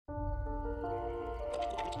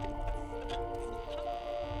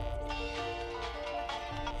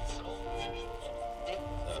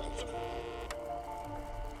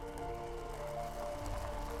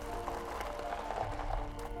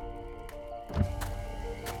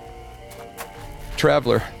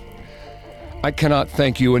Traveler, I cannot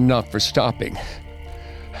thank you enough for stopping.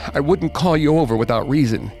 I wouldn't call you over without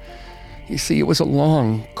reason. You see, it was a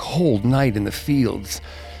long, cold night in the fields.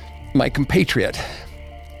 My compatriot,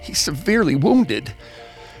 he's severely wounded.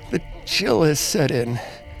 The chill has set in.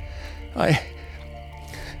 I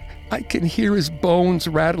can hear his bones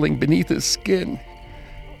rattling beneath his skin.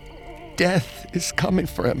 Death is coming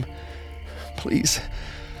for him. Please,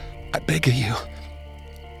 I beg of you,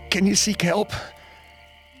 can you seek help?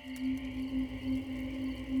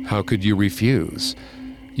 How could you refuse?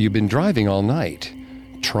 You've been driving all night,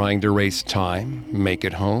 trying to race time, make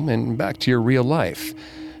it home, and back to your real life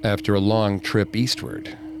after a long trip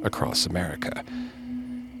eastward across America.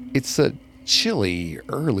 It's a chilly,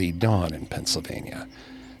 early dawn in Pennsylvania,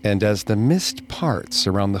 and as the mist parts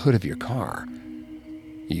around the hood of your car,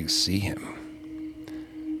 you see him.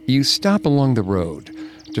 You stop along the road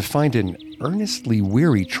to find an earnestly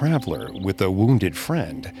weary traveler with a wounded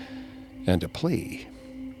friend and a plea.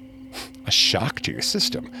 A shock to your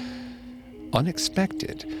system.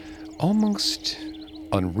 Unexpected, almost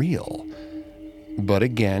unreal. But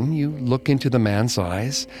again, you look into the man's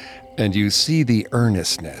eyes and you see the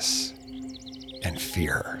earnestness and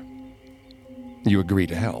fear. You agree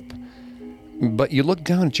to help. But you look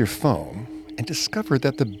down at your phone and discover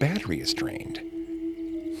that the battery is drained.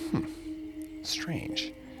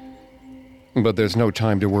 Strange. But there's no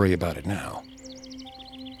time to worry about it now.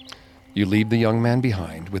 You leave the young man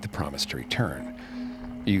behind with the promise to return.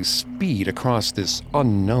 You speed across this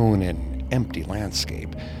unknown and empty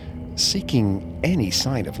landscape, seeking any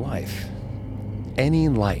sign of life, any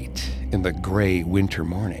light in the gray winter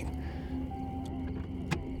morning.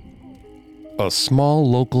 A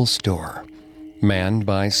small local store, manned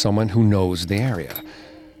by someone who knows the area,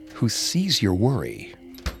 who sees your worry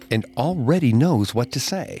and already knows what to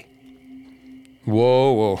say.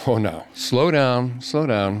 Whoa, now. Slow down,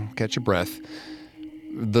 catch your breath.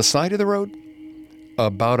 The side of the road?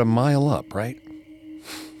 About a mile up, right?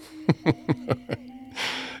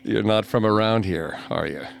 You're not from around here, are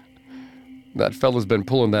you? That fellow's been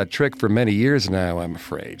pulling that trick for many years now, I'm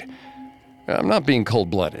afraid. I'm not being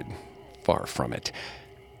cold-blooded. Far from it.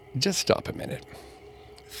 Just stop a minute.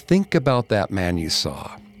 Think about that man you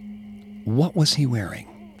saw. What was he wearing?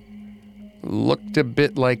 Looked a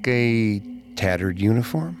bit like a tattered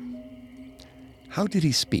uniform? How did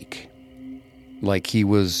he speak? Like he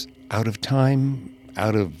was out of time,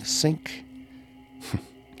 out of sync?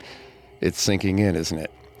 It's sinking in, isn't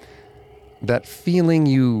it? That feeling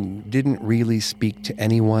you didn't really speak to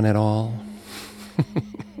anyone at all?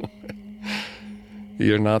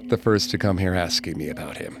 You're not the first to come here asking me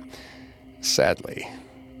about him. Sadly,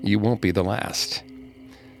 you won't be the last.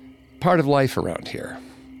 Part of life around here,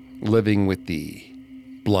 living with the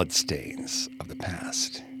bloodstains of the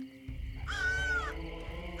past.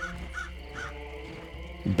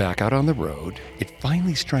 Back out on the road, it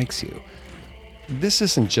finally strikes you. This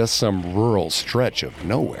isn't just some rural stretch of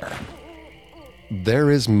nowhere.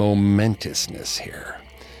 There is momentousness here,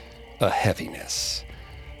 a heaviness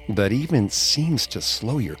that even seems to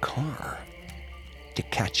slow your car, to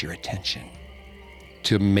catch your attention,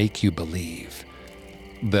 to make you believe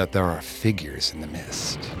that there are figures in the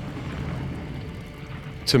mist.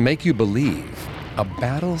 To make you believe a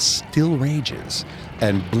battle still rages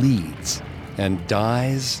and bleeds and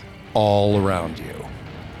dies all around you.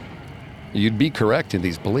 You'd be correct in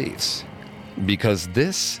these beliefs, because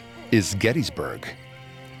this is Gettysburg,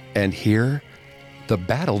 and here the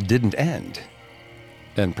battle didn't end,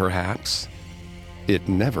 and perhaps it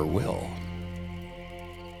never will.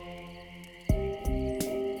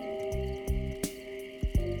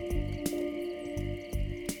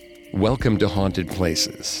 Welcome to Haunted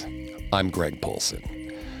Places. I'm Greg Polson.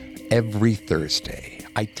 Every Thursday,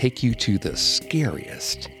 I take you to the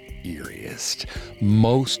scariest, eeriest,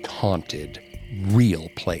 most haunted, real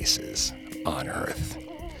places on Earth.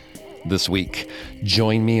 This week,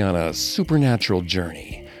 join me on a supernatural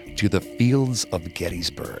journey to the fields of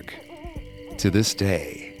Gettysburg. To this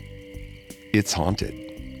day, it's haunted.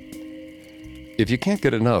 If you can't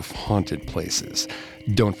get enough haunted places,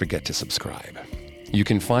 don't forget to subscribe. You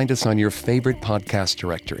can find us on your favorite podcast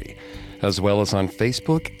directory, as well as on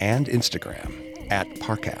Facebook and Instagram at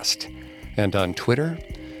Parcast, and on Twitter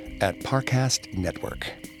at Parcast Network.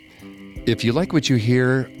 If you like what you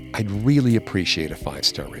hear, I'd really appreciate a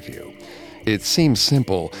 5-star review. It seems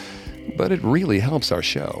simple, but it really helps our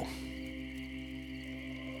show.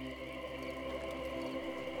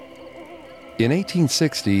 In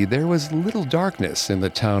 1860, there was little darkness in the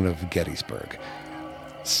town of Gettysburg.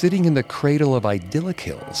 Sitting in the cradle of idyllic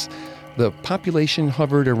hills, the population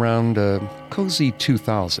hovered around a cozy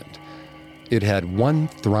 2,000. It had one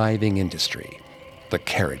thriving industry, the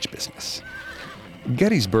carriage business.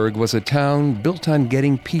 Gettysburg was a town built on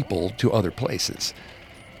getting people to other places,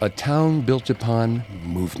 a town built upon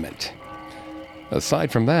movement.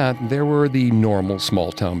 Aside from that, there were the normal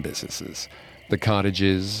small-town businesses, the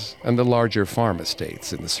cottages, and the larger farm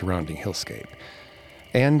estates in the surrounding hillscape,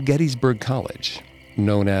 and Gettysburg College,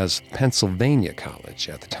 known as Pennsylvania College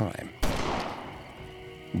at the time.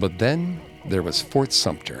 But then there was Fort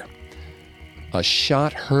Sumter, a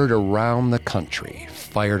shot heard around the country,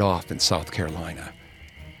 fired off in South Carolina.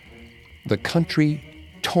 The country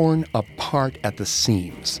torn apart at the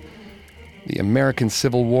seams. The American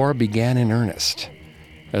Civil War began in earnest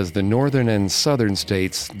as the northern and southern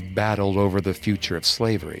states battled over the future of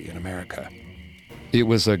slavery in America. It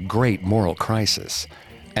was a great moral crisis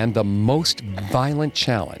and the most violent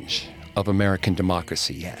challenge of American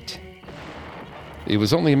democracy yet. It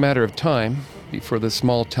was only a matter of time before the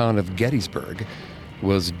small town of Gettysburg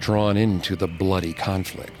was drawn into the bloody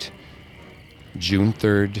conflict. June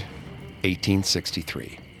 3rd,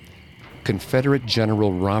 1863. Confederate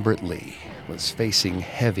General Robert Lee was facing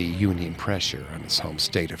heavy Union pressure on his home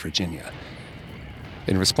state of Virginia.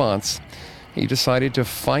 In response, he decided to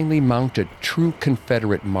finally mount a true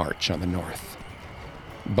Confederate march on the North.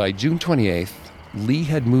 By June 28th, Lee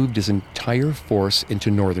had moved his entire force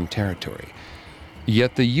into Northern Territory.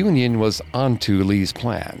 Yet the Union was onto Lee's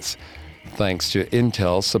plans, thanks to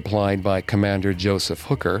intel supplied by Commander Joseph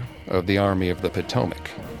Hooker of the Army of the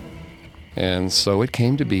Potomac. And so it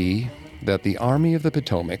came to be that the Army of the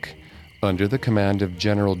Potomac, under the command of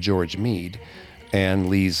General George Meade and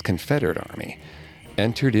Lee's Confederate Army,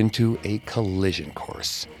 entered into a collision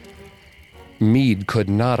course. Meade could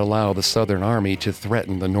not allow the Southern Army to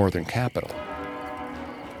threaten the Northern capital.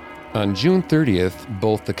 On June 30th,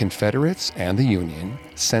 both the Confederates and the Union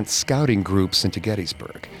sent scouting groups into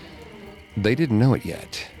Gettysburg. They didn't know it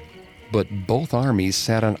yet, but both armies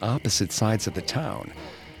sat on opposite sides of the town,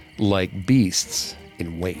 like beasts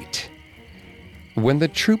in wait. When the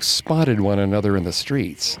troops spotted one another in the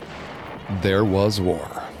streets, there was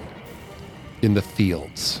war. In the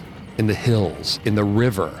fields, in the hills, in the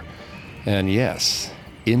river, and yes,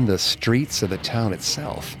 in the streets of the town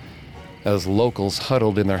itself, as locals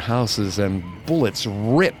huddled in their houses and bullets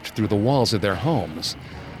ripped through the walls of their homes.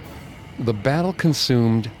 The battle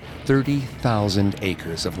consumed 30,000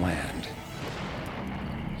 acres of land.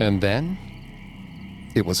 And then,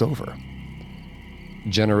 it was over.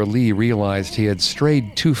 General Lee realized he had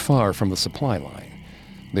strayed too far from the supply line.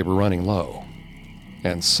 They were running low,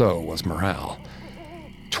 and so was morale.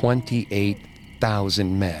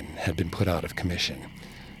 28,000 men had been put out of commission,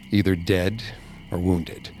 either dead or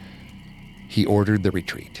wounded. He ordered the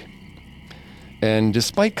retreat. And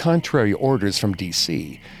despite contrary orders from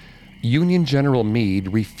D.C., Union General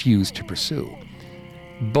Meade refused to pursue.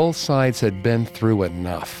 Both sides had been through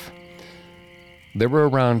enough. There were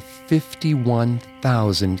around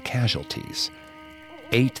 51,000 casualties,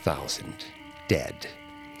 8,000 dead.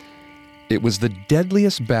 It was the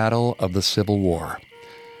deadliest battle of the Civil War.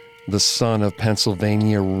 The sun of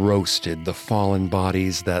Pennsylvania roasted the fallen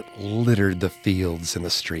bodies that littered the fields and the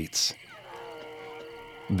streets.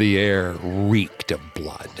 The air reeked of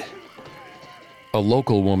blood. A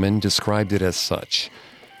local woman described it as such.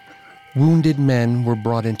 Wounded men were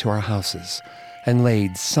brought into our houses and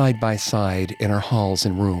laid side by side in our halls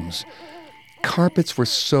and rooms. Carpets were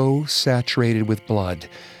so saturated with blood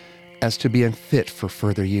as to be unfit for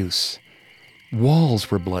further use. Walls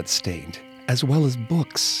were blood-stained, as well as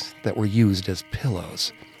books that were used as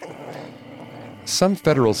pillows. Some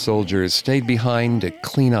Federal soldiers stayed behind to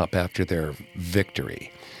clean up after their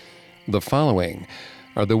victory. The following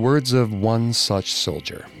are the words of one such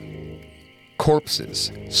soldier.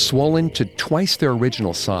 Corpses, swollen to twice their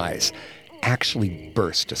original size, actually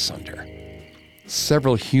burst asunder.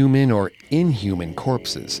 Several human or inhuman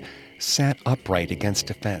corpses sat upright against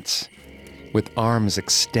a fence, with arms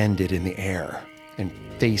extended in the air and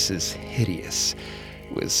faces hideous,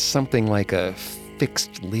 with something like a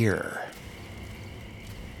fixed leer.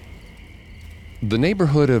 The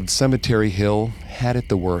neighborhood of Cemetery Hill had it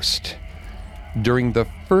the worst. During the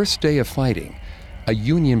first day of fighting, a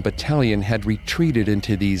Union battalion had retreated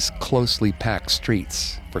into these closely packed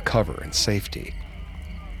streets for cover and safety.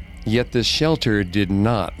 Yet this shelter did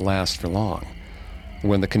not last for long.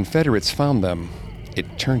 When the Confederates found them,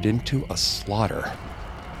 it turned into a slaughter,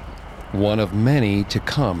 one of many to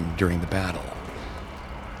come during the battle.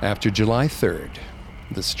 After July 3rd,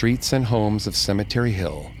 the streets and homes of Cemetery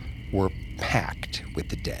Hill were packed with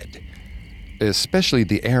the dead, especially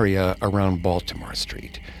the area around Baltimore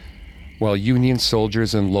Street. While Union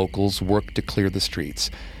soldiers and locals worked to clear the streets,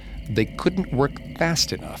 they couldn't work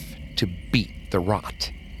fast enough to beat the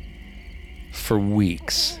rot. For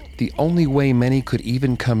weeks, the only way many could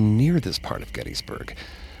even come near this part of Gettysburg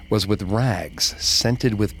was with rags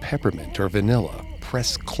scented with peppermint or vanilla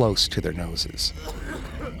pressed close to their noses.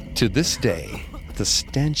 To this day, the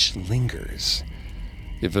stench lingers.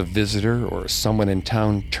 If a visitor or someone in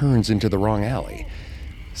town turns into the wrong alley,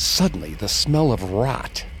 suddenly the smell of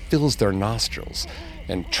rot fills their nostrils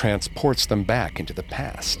and transports them back into the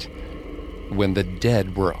past, when the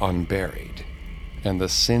dead were unburied, and the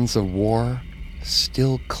sins of war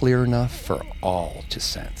still clear enough for all to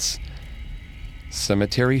sense.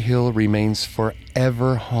 Cemetery Hill remains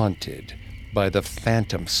forever haunted by the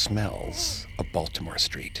phantom smells of Baltimore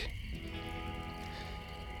Street.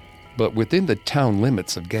 But within the town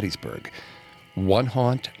limits of Gettysburg, one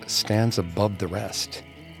haunt stands above the rest.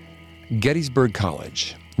 Gettysburg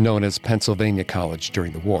College, known as Pennsylvania College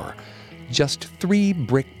during the war, just 3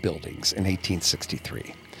 brick buildings in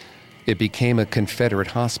 1863. It became a Confederate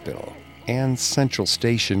hospital and central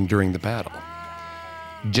station during the battle.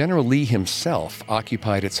 General Lee himself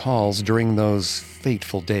occupied its halls during those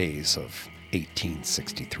fateful days of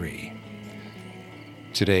 1863.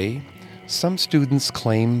 Today, some students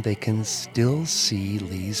claim they can still see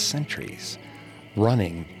Lee's sentries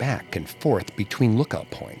running back and forth between lookout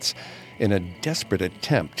points in a desperate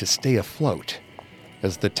attempt to stay afloat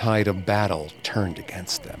as the tide of battle turned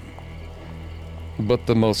against them. But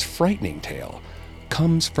the most frightening tale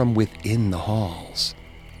comes from within the halls.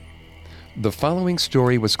 The following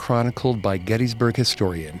story was chronicled by Gettysburg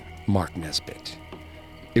historian Mark Nesbitt.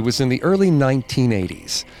 It was in the early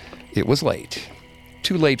 1980s. It was late.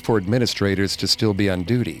 Too late for administrators to still be on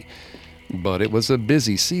duty, but it was a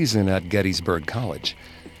busy season at Gettysburg College.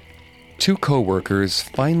 2 co-workers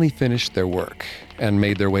finally finished their work and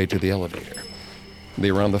made their way to the elevator.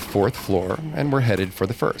 They were on the 4th floor and were headed for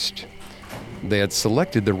the 1st. They had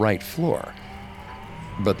selected the right floor,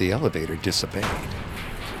 but the elevator disobeyed.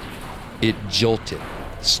 It jolted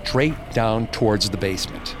straight down towards the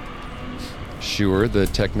basement. Sure, the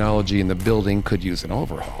technology in the building could use an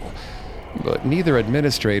overhaul, but neither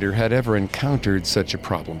administrator had ever encountered such a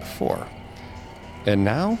problem before. And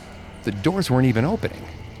now, the doors weren't even opening.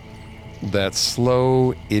 That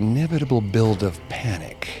slow, inevitable build of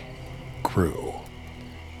panic grew.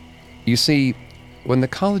 You see, when the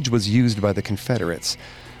college was used by the Confederates,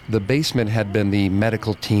 the basement had been the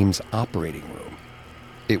medical team's operating room.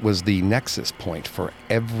 It was the nexus point for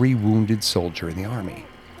every wounded soldier in the Army.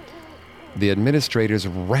 The administrators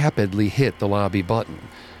rapidly hit the lobby button,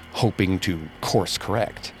 hoping to course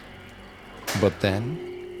correct. But then,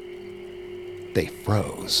 they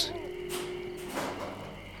froze.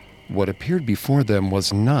 What appeared before them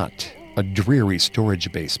was not a dreary storage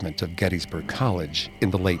basement of Gettysburg College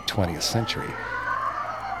in the late 20th century.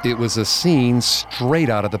 It was a scene straight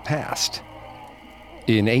out of the past.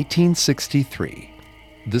 In 1863,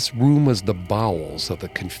 this room was the bowels of the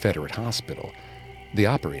Confederate hospital, the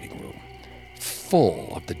operating room,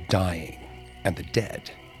 full of the dying and the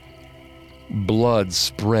dead. Blood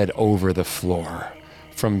spread over the floor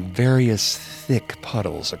from various thick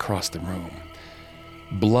puddles across the room.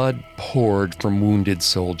 Blood poured from wounded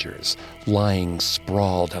soldiers lying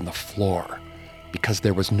sprawled on the floor because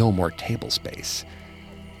there was no more table space.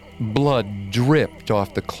 Blood dripped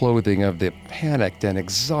off the clothing of the panicked and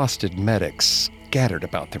exhausted medics scattered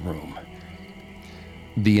about the room.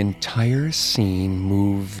 The entire scene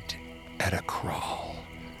moved at a crawl,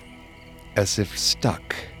 as if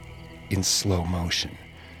stuck in slow motion.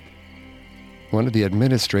 One of the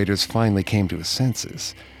administrators finally came to his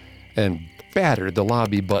senses and battered the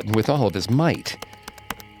lobby button with all of his might.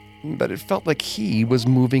 But it felt like he was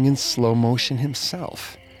moving in slow motion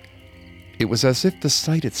himself. It was as if the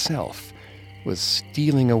sight itself was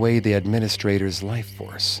stealing away the administrator's life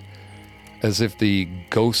force, as if the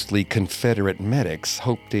ghostly Confederate medics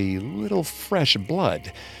hoped a little fresh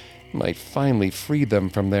blood might finally free them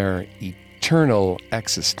from their eternal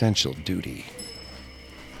existential duty.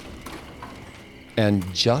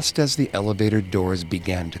 And just as the elevator doors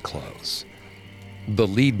began to close, the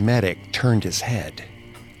lead medic turned his head,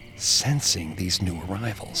 sensing these new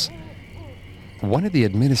arrivals. One of the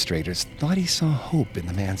administrators thought he saw hope in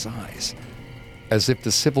the man's eyes, as if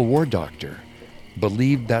the Civil War doctor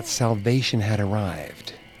believed that salvation had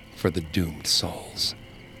arrived for the doomed souls.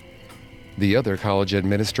 The other college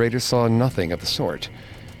administrator saw nothing of the sort.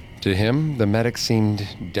 To him, the medic seemed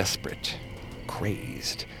desperate,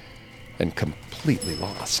 crazed, and completely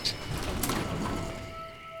lost.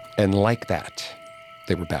 And like that,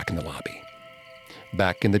 they were back in the lobby,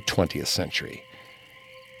 back in the 20th century.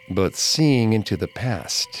 But seeing into the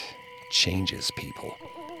past changes people.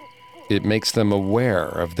 It makes them aware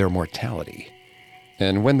of their mortality.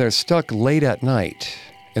 And when they're stuck late at night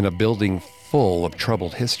in a building full of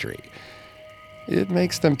troubled history, it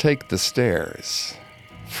makes them take the stairs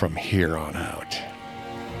from here on out.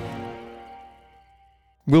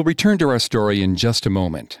 We'll return to our story in just a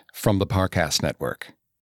moment from the Parcast Network.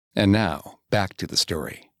 And now, back to the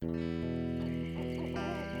story.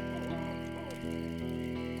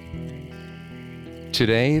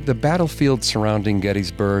 Today, the battlefield surrounding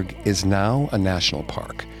Gettysburg is now a national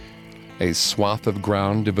park, a swath of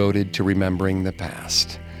ground devoted to remembering the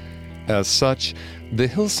past. As such, the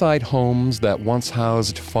hillside homes that once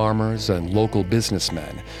housed farmers and local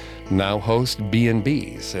businessmen now host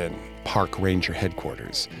B&Bs and park ranger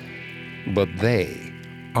headquarters. But they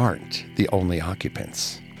aren't the only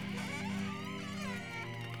occupants.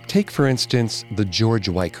 Take, for instance, the George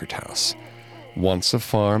Weichert House. Once a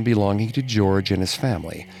farm belonging to George and his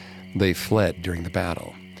family, they fled during the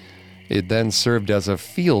battle. It then served as a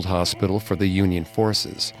field hospital for the Union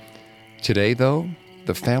forces. Today, though,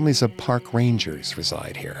 the families of park rangers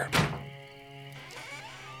reside here.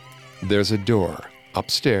 There's a door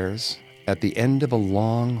upstairs at the end of a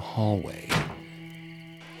long hallway.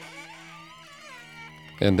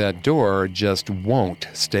 And that door just won't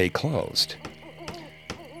stay closed.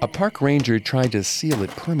 A park ranger tried to seal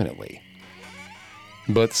it permanently.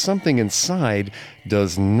 But something inside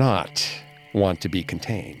does not want to be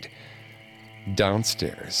contained.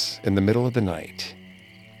 Downstairs, in the middle of the night,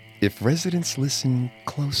 if residents listen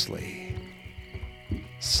closely,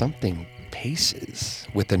 something paces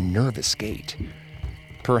with a nervous gait.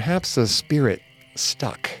 Perhaps a spirit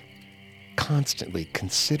stuck, constantly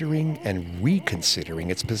considering and reconsidering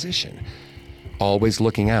its position, always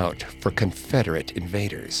looking out for Confederate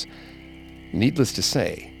invaders. Needless to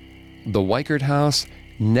say, the Weichert House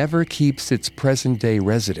never keeps its present-day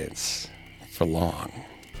residents for long.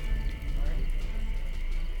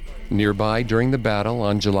 Nearby during the battle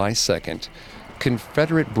on July 2nd,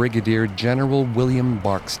 Confederate Brigadier General William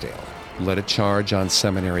Barksdale led a charge on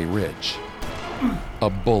Seminary Ridge. A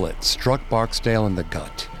bullet struck Barksdale in the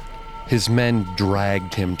gut. His men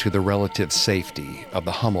dragged him to the relative safety of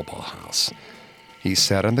the Hummelbaugh House. He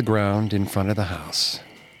sat on the ground in front of the house,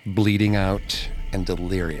 bleeding out and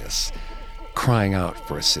delirious, crying out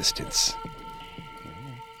for assistance.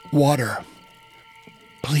 "Water.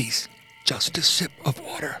 Please, just a sip of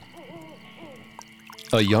water."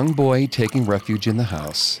 A young boy taking refuge in the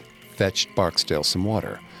house fetched Barksdale some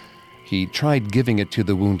water. He tried giving it to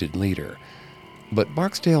the wounded leader, but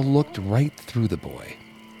Barksdale looked right through the boy.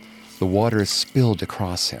 The water spilled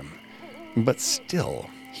across him, but still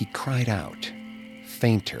he cried out,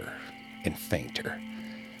 fainter and fainter.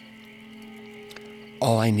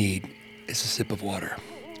 "All I need is a sip of water,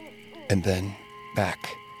 and then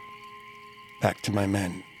back to my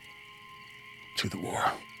men, to the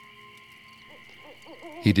war."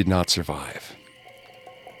 He did not survive.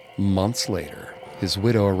 Months later, his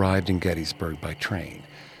widow arrived in Gettysburg by train.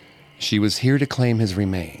 She was here to claim his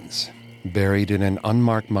remains, buried in an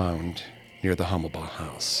unmarked mound near the Hummelbaugh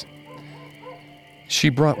House. She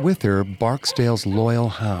brought with her Barksdale's loyal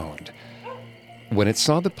hound. When it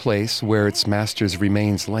saw the place where its master's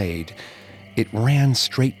remains laid, it ran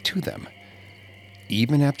straight to them.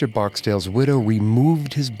 Even after Barksdale's widow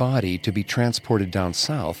removed his body to be transported down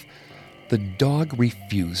south, the dog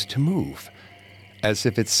refused to move, as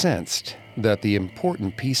if it sensed that the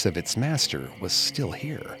important piece of its master was still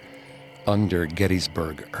here, under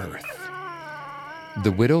Gettysburg earth.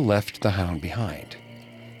 The widow left the hound behind.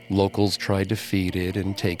 Locals tried to feed it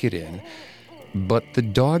and take it in, but the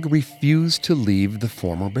dog refused to leave the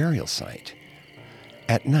former burial site.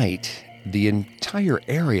 At night, the entire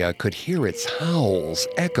area could hear its howls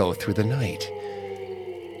echo through the night.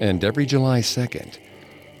 And every July 2nd,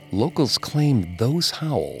 locals claim those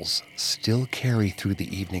howls still carry through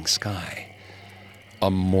the evening sky,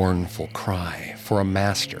 a mournful cry for a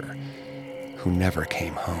master who never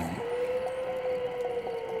came home.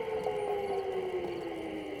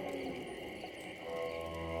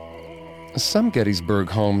 Some Gettysburg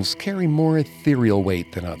homes carry more ethereal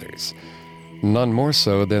weight than others, none more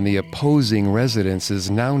so than the opposing residences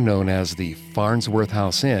now known as the Farnsworth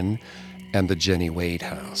House Inn and the Jenny Wade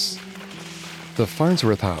House. The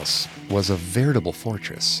Farnsworth House was a veritable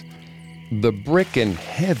fortress. The brick and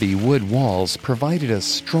heavy wood walls provided a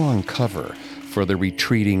strong cover for the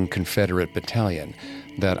retreating Confederate battalion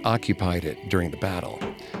that occupied it during the battle.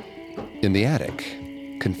 In the attic,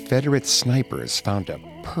 Confederate snipers found a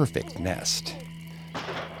perfect nest.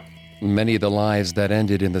 Many of the lives that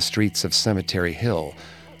ended in the streets of Cemetery Hill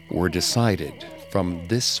were decided from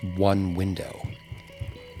this one window.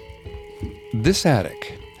 This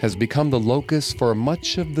attic has become the locus for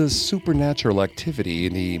much of the supernatural activity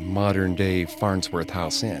in the modern-day Farnsworth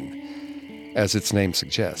House Inn. As its name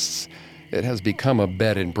suggests, it has become a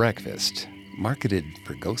bed and breakfast marketed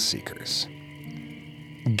for ghost seekers.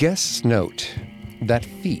 Guests note that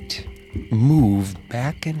feet move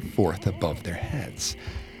back and forth above their heads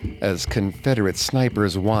as Confederate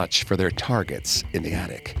snipers watch for their targets in the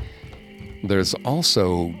attic. There's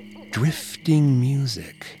also drifting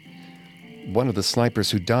music. One of the snipers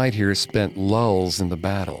who died here spent lulls in the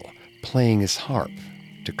battle, playing his harp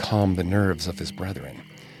to calm the nerves of his brethren.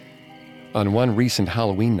 On one recent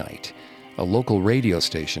Halloween night, a local radio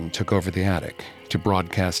station took over the attic to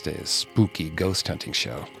broadcast a spooky ghost hunting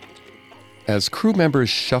show. As crew members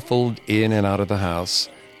shuffled in and out of the house,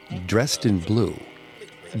 dressed in blue,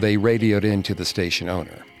 they radioed in to the station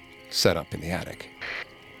owner, set up in the attic.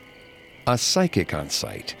 A psychic on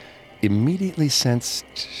site immediately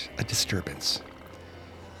sensed a disturbance.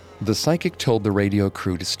 The psychic told the radio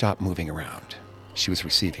crew to stop moving around. She was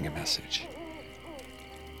receiving a message.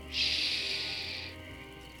 Shh.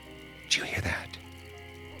 Did you hear that?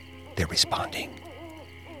 They're responding.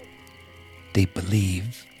 They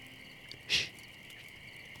believe. Shh.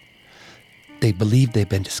 They believe they've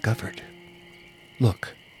been discovered.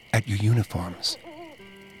 Look at your uniforms.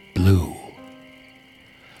 Blue.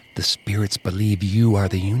 The spirits believe you are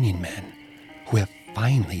the Union men who have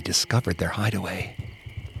finally discovered their hideaway.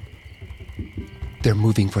 They're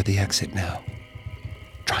moving for the exit now,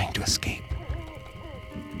 trying to escape.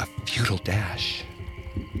 A futile dash,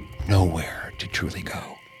 nowhere to truly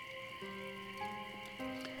go.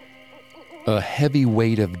 A heavy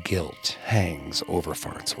weight of guilt hangs over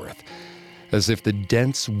Farnsworth, as if the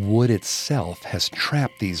dense wood itself has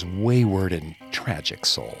trapped these wayward and tragic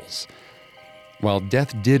souls. While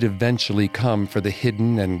death did eventually come for the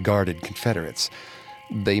hidden and guarded Confederates,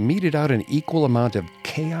 they meted out an equal amount of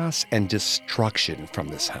chaos and destruction from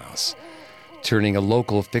this house, turning a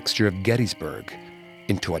local fixture of Gettysburg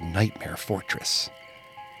into a nightmare fortress.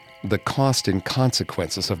 The cost and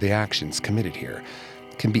consequences of the actions committed here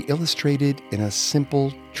can be illustrated in a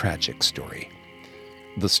simple, tragic story.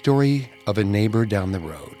 The story of a neighbor down the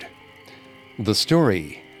road. The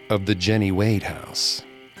story of the Jenny Wade house.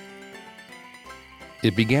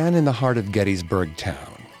 It began in the heart of Gettysburg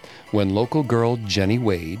town, when local girl Jenny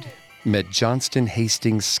Wade met Johnston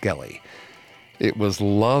Hastings Skelly. It was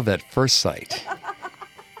love at first sight.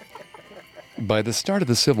 By the start of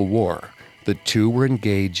the Civil War, the two were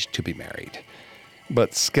engaged to be married.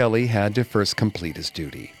 But Skelly had to first complete his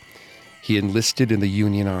duty. He enlisted in the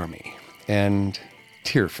Union Army and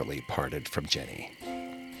tearfully parted from Jenny.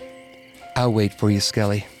 I'll wait for you,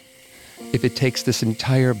 Skelly. If it takes this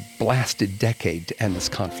entire blasted decade to end this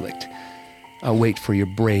conflict, I'll wait for your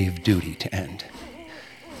brave duty to end.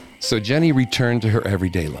 So Jenny returned to her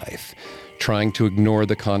everyday life, trying to ignore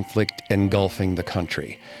the conflict engulfing the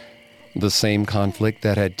country, the same conflict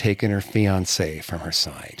that had taken her fiancé from her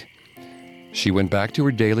side. She went back to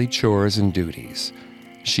her daily chores and duties.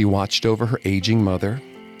 She watched over her aging mother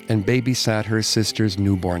and babysat her sister's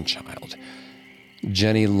newborn child.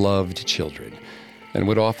 Jenny loved children and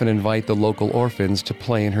would often invite the local orphans to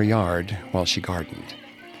play in her yard while she gardened.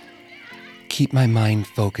 Keep my mind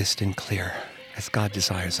focused and clear, as God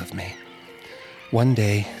desires of me. One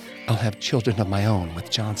day, I'll have children of my own with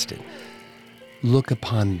Johnston. Look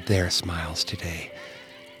upon their smiles today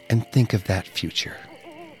and think of that future.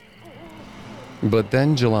 But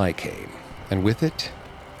then July came, and with it,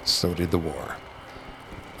 so did the war.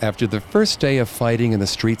 After the first day of fighting in the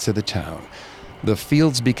streets of the town, the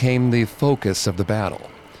fields became the focus of the battle.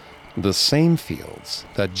 The same fields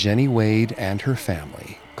that Jenny Wade and her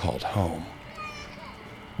family called home.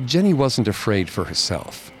 Jenny wasn't afraid for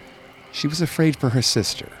herself. She was afraid for her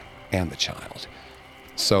sister and the child.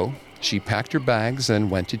 So she packed her bags and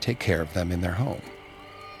went to take care of them in their home.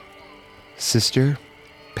 Sister,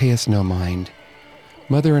 pay us no mind.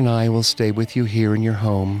 Mother and I will stay with you here in your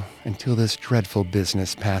home until this dreadful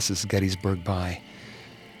business passes Gettysburg by.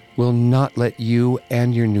 We'll not let you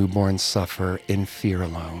and your newborn suffer in fear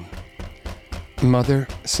alone. Mother,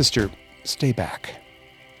 sister, stay back.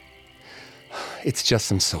 It's just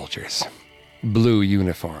some soldiers. Blue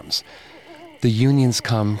uniforms. The Union's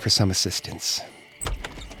come for some assistance.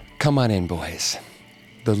 Come on in, boys.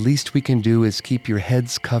 The least we can do is keep your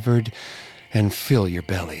heads covered and fill your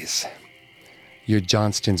bellies. You're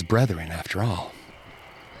Johnston's brethren, after all.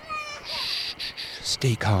 Shh,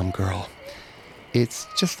 stay calm, girl. It's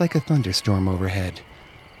just like a thunderstorm overhead.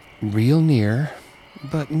 Real near,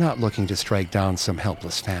 but not looking to strike down some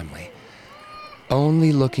helpless family.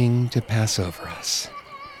 Only looking to pass over us.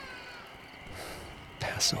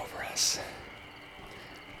 Pass over us.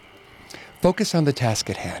 Focus on the task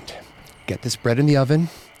at hand. Get this bread in the oven.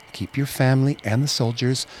 Keep your family and the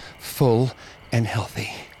soldiers full and healthy.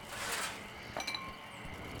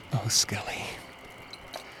 Oh, Skelly,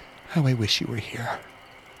 how I wish you were here.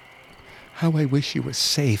 How I wish you were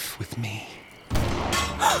safe with me.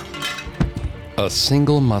 A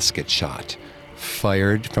single musket shot,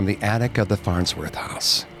 fired from the attic of the Farnsworth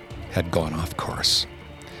house, had gone off course.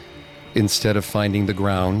 Instead of finding the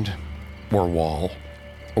ground, or wall,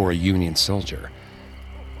 or a Union soldier,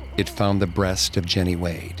 it found the breast of Jenny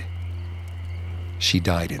Wade. She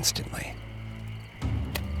died instantly.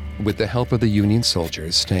 With the help of the Union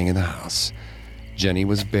soldiers staying in the house, Jenny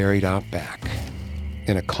was buried out back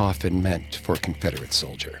in a coffin meant for a Confederate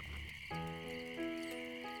soldier.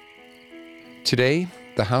 Today,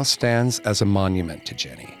 the house stands as a monument to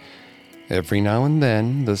Jenny. Every now and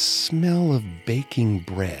then, the smell of baking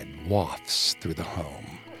bread wafts through the home.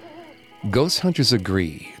 Ghost hunters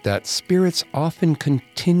agree that spirits often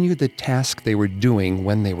continue the task they were doing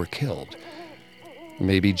when they were killed.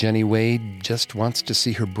 Maybe Jenny Wade just wants to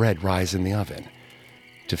see her bread rise in the oven,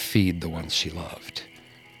 to feed the ones she loved,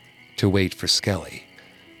 to wait for Skelly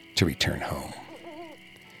to return home.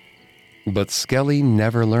 But Skelly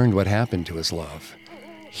never learned what happened to his love.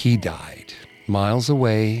 He died miles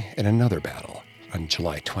away in another battle on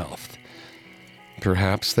July 12th.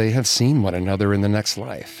 Perhaps they have seen one another in the next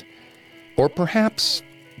life. Or perhaps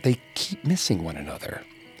they keep missing one another,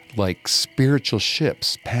 like spiritual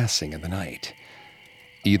ships passing in the night.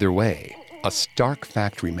 Either way, a stark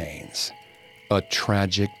fact remains, a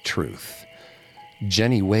tragic truth.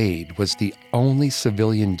 Jenny Wade was the only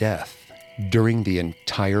civilian death during the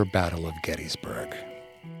entire Battle of Gettysburg.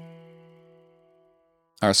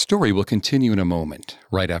 Our story will continue in a moment,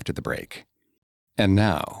 right after the break. And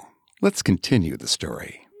now, let's continue the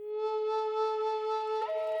story.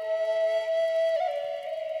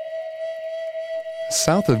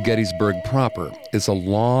 South of Gettysburg proper is a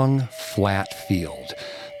long, flat field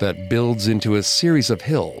that builds into a series of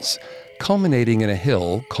hills, culminating in a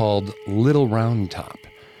hill called Little Round Top.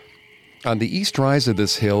 On the east rise of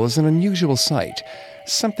this hill is an unusual sight,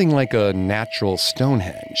 something like a natural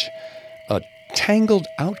Stonehenge, a tangled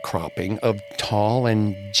outcropping of tall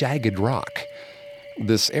and jagged rock.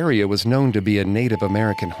 This area was known to be a Native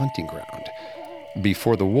American hunting ground.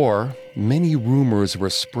 Before the war, many rumors were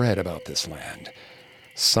spread about this land.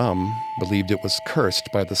 Some believed it was cursed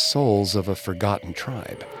by the souls of a forgotten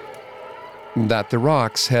tribe. That the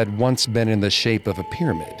rocks had once been in the shape of a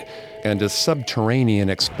pyramid, and a subterranean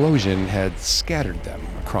explosion had scattered them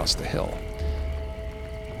across the hill.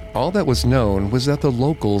 All that was known was that the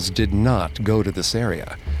locals did not go to this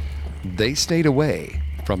area. They stayed away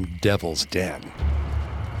from Devil's Den.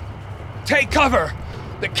 Take cover!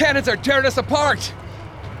 The cannons are tearing us apart!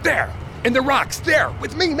 There! In the rocks! There!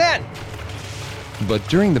 With me, men! But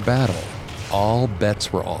during the battle, all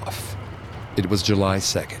bets were off. It was July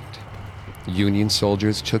 2nd. Union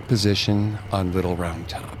soldiers took position on Little Round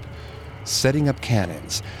Top, setting up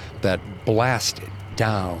cannons that blasted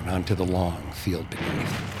down onto the long field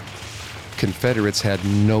beneath. Confederates had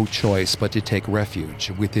no choice but to take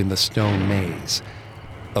refuge within the stone maze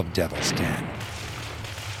of Devil's Den.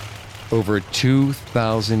 Over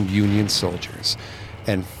 2,000 Union soldiers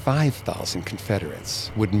and 5,000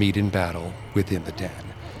 Confederates would meet in battle within the den,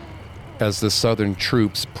 as the Southern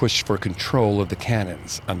troops pushed for control of the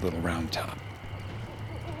cannons on Little Round Top.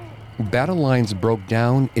 Battle lines broke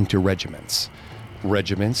down into regiments.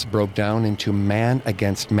 Regiments broke down into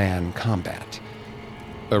man-against-man combat.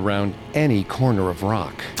 Around any corner of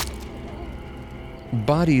rock,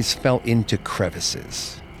 bodies fell into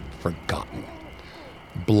crevices, forgotten.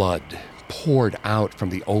 Blood poured out from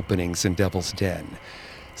the openings in Devil's Den,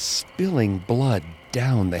 spilling blood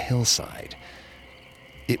down the hillside.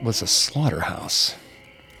 It was a slaughterhouse.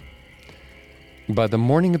 By the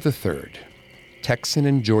morning of the 3rd, Texan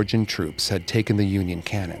and Georgian troops had taken the Union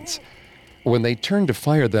cannons. When they turned to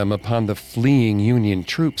fire them upon the fleeing Union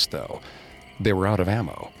troops, though, they were out of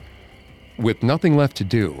ammo. With nothing left to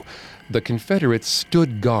do, the Confederates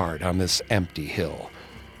stood guard on this empty hill,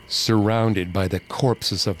 surrounded by the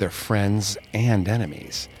corpses of their friends and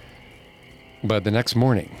enemies. By the next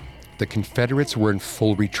morning, the Confederates were in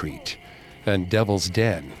full retreat, and Devil's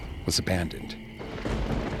Den was abandoned.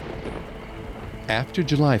 After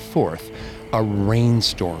July 4th, a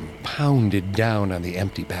rainstorm pounded down on the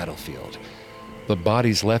empty battlefield. The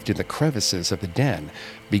bodies left in the crevices of the den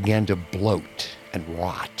began to bloat and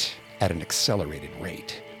rot at an accelerated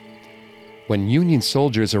rate. When Union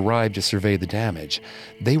soldiers arrived to survey the damage,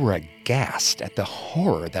 they were aghast at the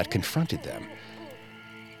horror that confronted them.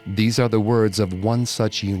 These are the words of one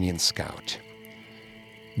such Union scout.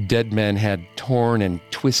 Dead men had torn and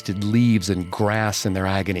twisted leaves and grass in their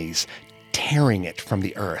agonies, tearing it from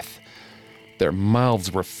the earth. Their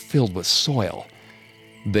mouths were filled with soil.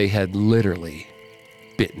 They had literally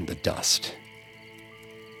bitten the dust.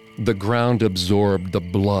 The ground absorbed the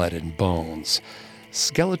blood and bones.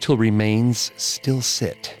 Skeletal remains still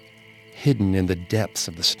sit, hidden in the depths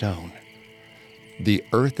of the stone. The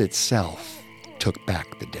earth itself took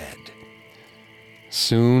back the dead.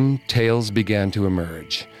 Soon, tales began to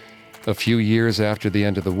emerge. A few years after the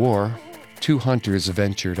end of the war, 2 hunters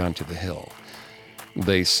ventured onto the hill.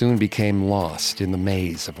 They soon became lost in the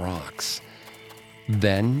maze of rocks.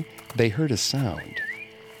 Then they heard a sound.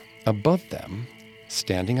 Above them,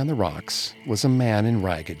 standing on the rocks, was a man in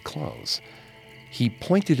ragged clothes. He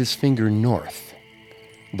pointed his finger north.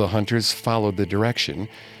 The hunters followed the direction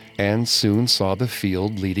and soon saw the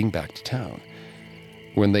field leading back to town.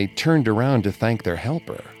 When they turned around to thank their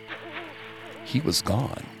helper, he was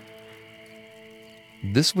gone.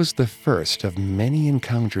 This was the first of many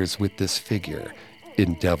encounters with this figure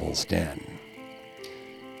in Devil's Den.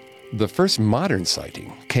 The first modern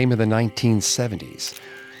sighting came in the 1970s.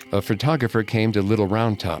 A photographer came to Little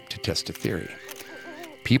Round Top to test a theory.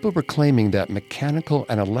 People were claiming that mechanical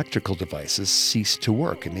and electrical devices ceased to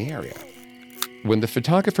work in the area. When the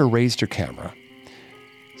photographer raised her camera,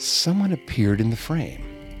 someone appeared in the frame.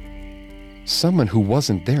 Someone who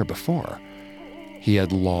wasn't there before. He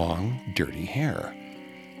had long, dirty hair.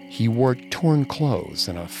 He wore torn clothes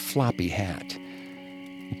and a floppy hat.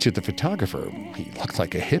 To the photographer, he looked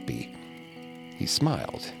like a hippie. He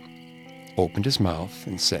smiled, opened his mouth,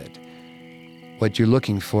 and said, "What you're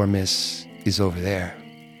looking for, miss, is over there."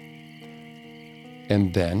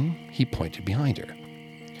 And then he pointed behind her.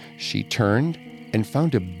 She turned and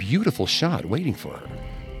found a beautiful shot waiting for her,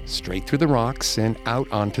 straight through the rocks and out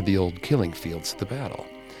onto the old killing fields of the battle.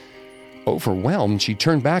 Overwhelmed, she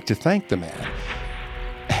turned back to thank the man.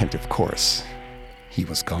 And of course, he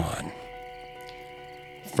was gone.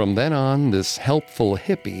 From then on, this helpful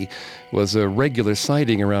hippie was a regular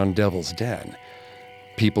sighting around Devil's Den.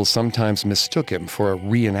 People sometimes mistook him for a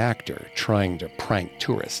reenactor trying to prank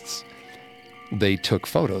tourists. They took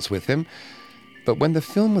photos with him, but when the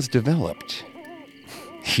film was developed,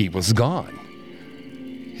 he was gone.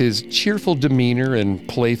 His cheerful demeanor and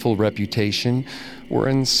playful reputation were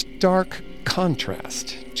in stark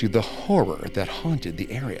contrast to the horror that haunted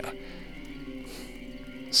the area.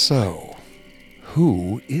 So,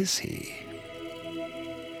 who is he?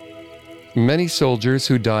 Many soldiers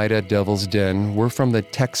who died at Devil's Den were from the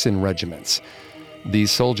Texan regiments.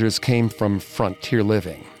 These soldiers came from frontier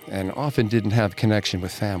living and often didn't have connection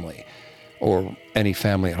with family, or any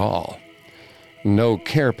family at all. No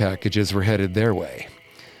care packages were headed their way.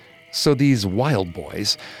 So these wild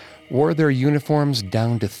boys wore their uniforms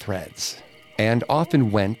down to threads and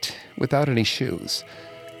often went without any shoes.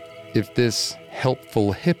 If this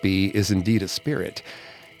helpful hippie is indeed a spirit,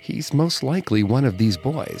 he's most likely one of these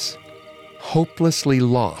boys, hopelessly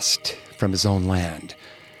lost from his own land,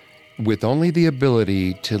 with only the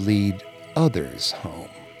ability to lead others home.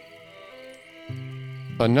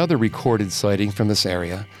 Another recorded sighting from this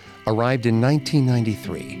area arrived in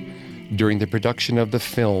 1993 during the production of the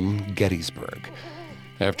film Gettysburg.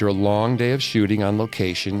 After a long day of shooting on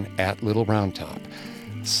location at Little Round Top,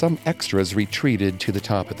 some extras retreated to the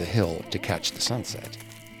top of the hill to catch the sunset.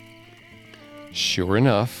 Sure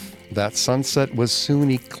enough, that sunset was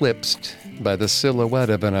soon eclipsed by the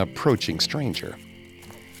silhouette of an approaching stranger.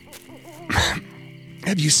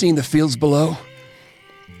 "Have you seen the fields below?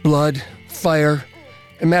 Blood, fire,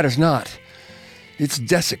 it matters not. It's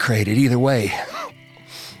desecrated either way.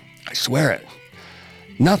 I swear it.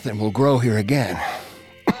 Nothing will grow here again.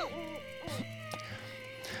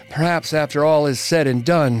 Perhaps after all is said and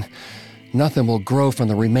done, nothing will grow from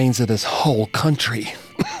the remains of this whole country.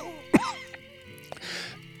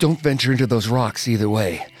 Don't venture into those rocks either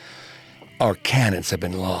way. Our cannons have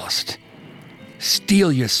been lost.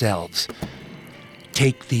 Steel yourselves.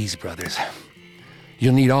 Take these, brothers.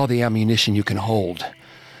 You'll need all the ammunition you can hold,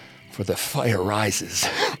 for the fire rises,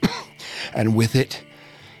 and with it,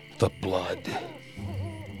 the blood."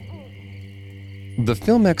 The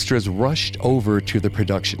film extras rushed over to the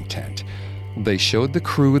production tent. They showed the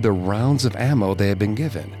crew the rounds of ammo they had been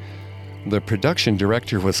given. The production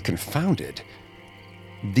director was confounded.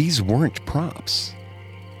 These weren't props.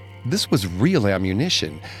 This was real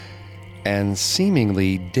ammunition, and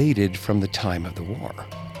seemingly dated from the time of the war.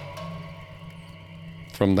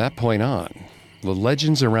 From that point on, the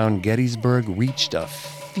legends around Gettysburg reached a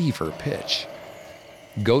fever pitch.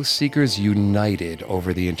 Ghost seekers united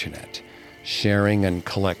over the internet, sharing and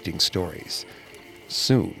collecting stories.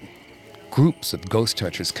 Soon, Groups of ghost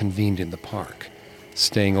hunters convened in the park,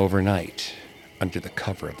 staying overnight under the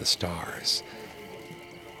cover of the stars,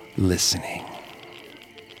 listening.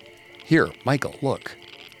 Here, Michael, look.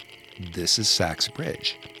 This is Sachs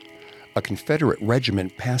Bridge. A Confederate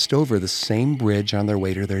regiment passed over the same bridge on their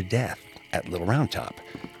way to their death at Little Round Top.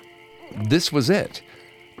 This was it,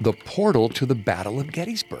 the portal to the Battle of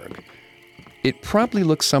Gettysburg. It probably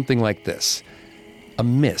looks something like this: a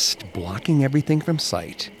mist blocking everything from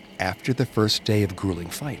sight after the first day of grueling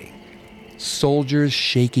fighting. Soldiers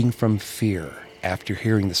shaking from fear after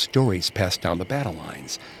hearing the stories passed down the battle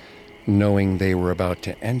lines, knowing they were about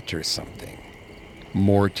to enter something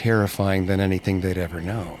more terrifying than anything they'd ever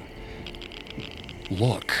known.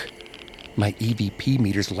 Look, my EVP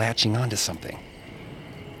meter's latching onto something.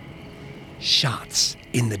 Shots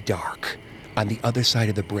in the dark on the other side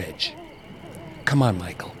of the bridge. Come on,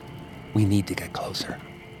 Michael. We need to get closer.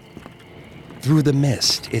 Through the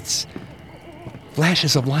mist, it's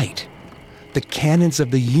flashes of light. The cannons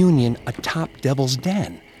of the Union atop Devil's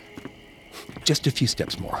Den. Just a few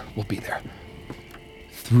steps more, we'll be there.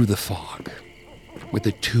 Through the fog, with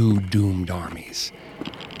the two doomed armies.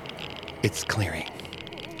 It's clearing.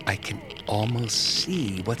 I can almost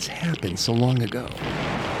see what's happened so long ago.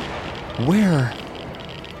 Where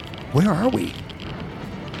are we?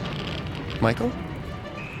 Michael?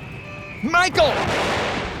 Michael!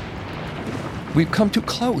 We've come too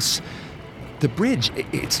close. The bridge,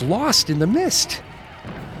 it's lost in the mist.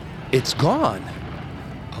 It's gone.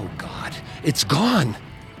 Oh, God, it's gone.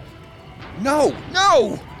 No,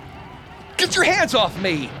 no! Get your hands off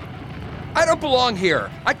me! I don't belong here.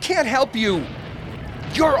 I can't help you.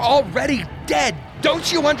 You're already dead. Don't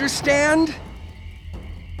you understand?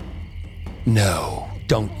 No,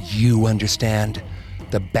 don't you understand?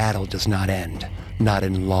 The battle does not end, not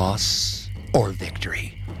in loss or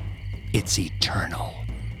victory. It's eternal.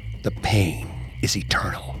 The pain is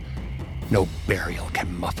eternal. No burial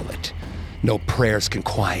can muffle it. No prayers can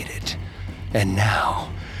quiet it. And now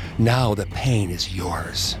the pain is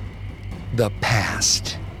yours. The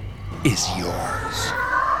past is yours.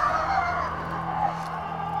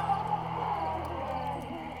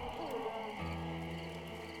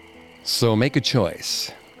 So make a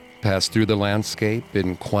choice. Pass through the landscape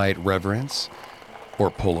in quiet reverence,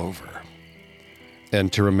 or pull over.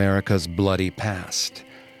 Enter America's bloody past.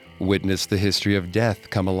 Witness the history of death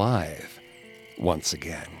come alive once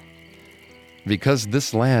again. Because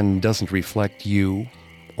this land doesn't reflect you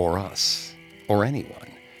or us or anyone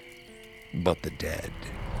but the dead.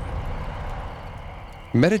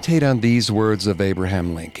 Meditate on these words of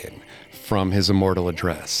Abraham Lincoln from his immortal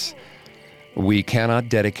address. We cannot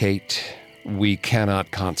dedicate, we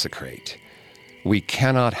cannot consecrate, we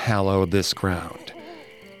cannot hallow this ground.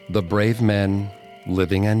 The brave men,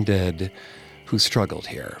 living and dead, who struggled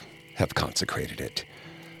here have consecrated it,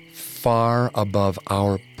 far above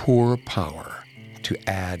our poor power to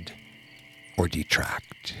add or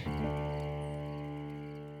detract.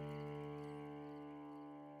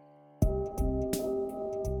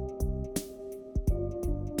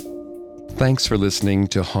 Thanks for listening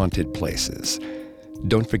to Haunted Places.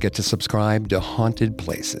 Don't forget to subscribe to Haunted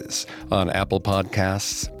Places on Apple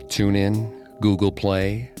Podcasts, TuneIn, Google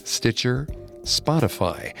Play, Stitcher,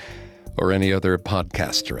 Spotify, or any other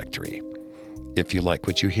podcast directory. If you like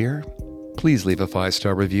what you hear, please leave a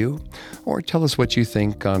 5-star review or tell us what you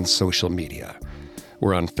think on social media.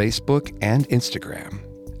 We're on Facebook and Instagram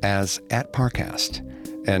as @Parcast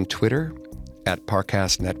and Twitter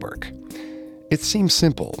 @Parcast Network. It seems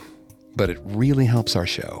simple, but it really helps our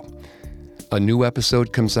show. A new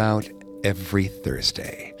episode comes out every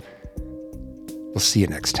Thursday. We'll see you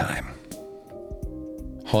next time.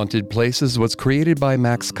 Haunted Places was created by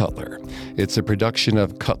Max Cutler. It's a production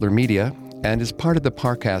of Cutler Media and is part of the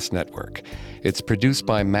Parcast Network. It's produced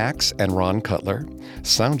by Max and Ron Cutler,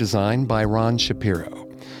 sound design by Ron Shapiro,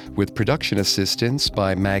 with production assistance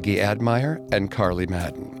by Maggie Admire and Carly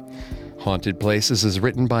Madden. Haunted Places is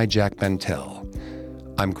written by Jack Bentel.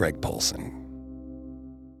 I'm Greg Polson.